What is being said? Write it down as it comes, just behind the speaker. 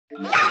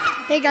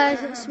Hey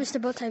guys, it's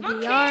Mr. Bowtie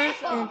VR,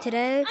 and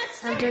today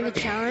I'm doing a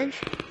challenge.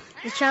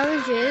 The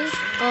challenge is to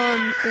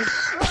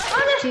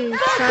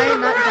try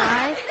and not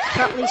die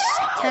for at least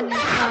 5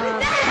 minutes.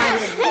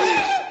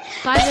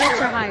 5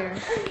 minutes or higher.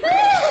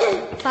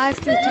 5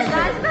 to 10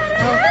 minutes.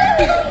 So,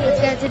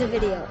 let's get into the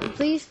video. And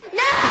please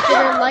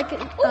consider liking,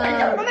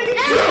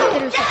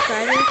 consider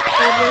subscribing. It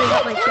would really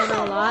help my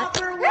channel a lot.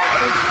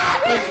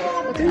 Thank you.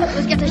 Okay,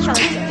 let's get this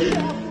challenge started.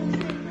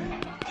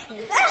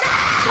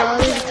 So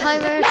there's a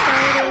timer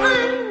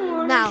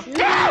starting now.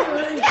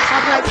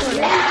 Top right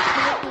corner.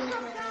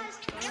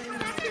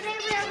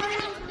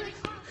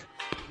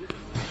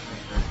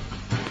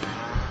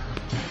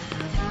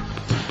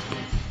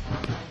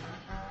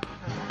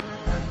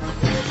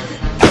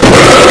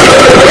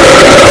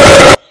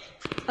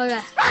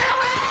 Okay.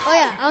 Oh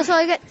yeah, also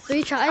I get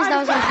 3 tries. That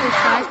was my first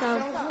try. Now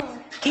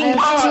I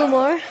have 2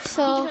 more.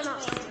 So I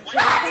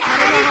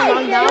don't know how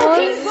long that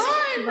was,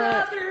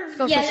 but let's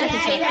go for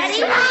second try.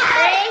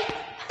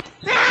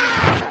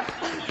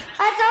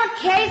 That's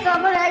okay, so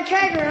but I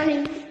tried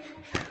running.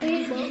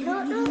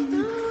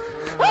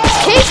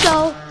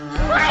 Queso!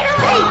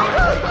 Finally!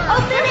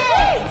 Open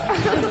it!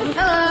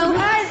 Hello.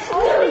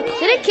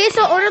 Didn't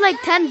Queso order like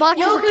 10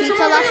 boxes of pizza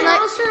last night?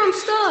 Monster, I'm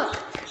stuck.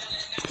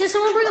 Can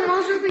someone bring a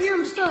monster over here?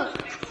 I'm stuck.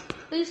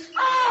 Please.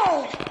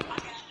 Oh!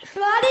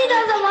 Buddy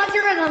does a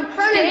monster in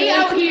front of me.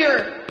 Out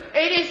here.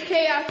 It is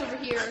chaos over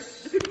here.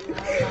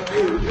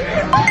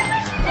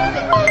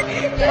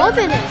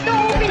 Open it!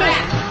 Don't open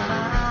it!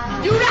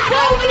 Do not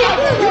open it!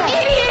 You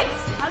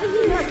idiots! How did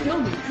he not kill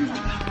me?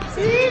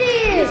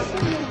 Idiots!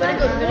 Very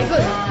good, very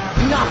good.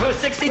 Not for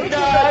 60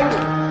 dogs!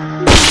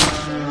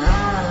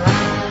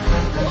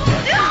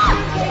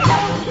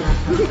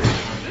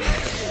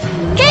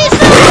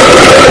 Queso!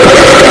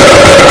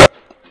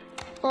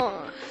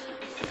 Oh.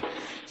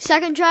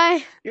 Second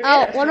try.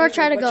 Oh, one more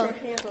try to go.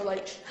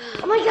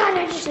 Oh my god,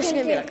 I It's just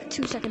gonna be like a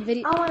 2-second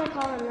video. I want to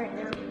call him right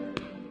now.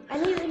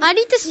 I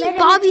need to see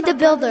Bobby the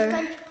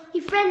Builder. He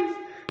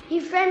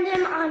friended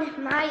him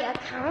on my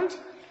account.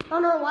 I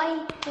don't know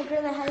why he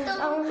really has his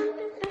own.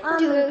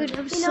 Dude,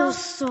 I'm so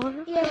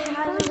sorry. Yeah, he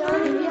has his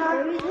own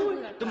VR.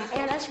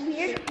 And that's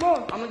weird.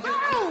 Whoa.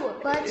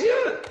 But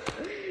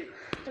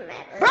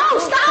bro,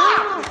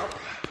 stop!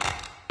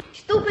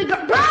 Stupid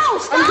girl. Bro,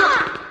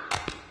 stop!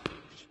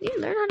 You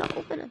learn how to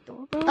open a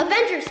door, bro.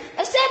 Avengers,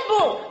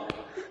 assemble!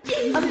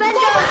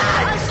 Avengers,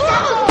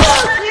 assemble!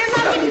 We're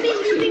not going to be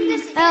leaving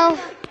this. L. 3,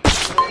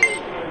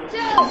 2,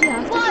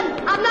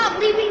 1. I'm not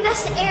leaving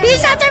this area.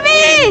 He's after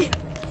me!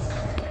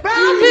 Bro,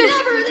 I'm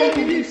never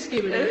leaving.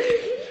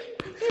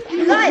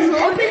 You guys,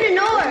 open the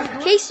door.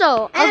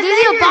 Queso, I'll give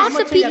you a box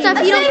of pizza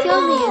if you don't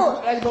kill me.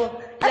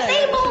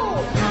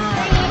 Assemble!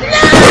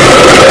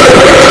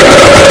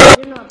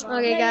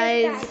 Okay,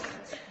 guys.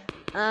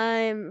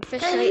 I'm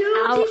officially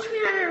out. Teach me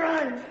how to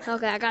run.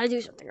 Okay, I gotta do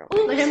something wrong.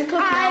 Let him cook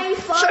now.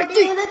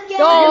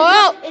 Go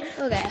out!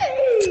 Okay.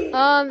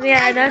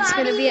 Yeah, that's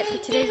gonna be it for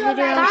today's video.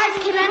 Guys,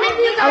 can any of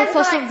you I will guys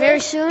post it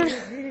very soon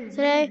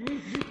today.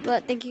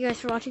 But thank you guys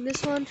for watching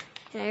this one.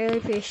 And I really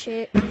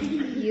appreciate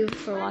you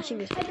for watching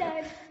this video.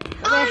 Okay,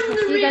 I'll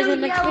see you guys in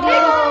the next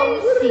video.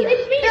 See ya.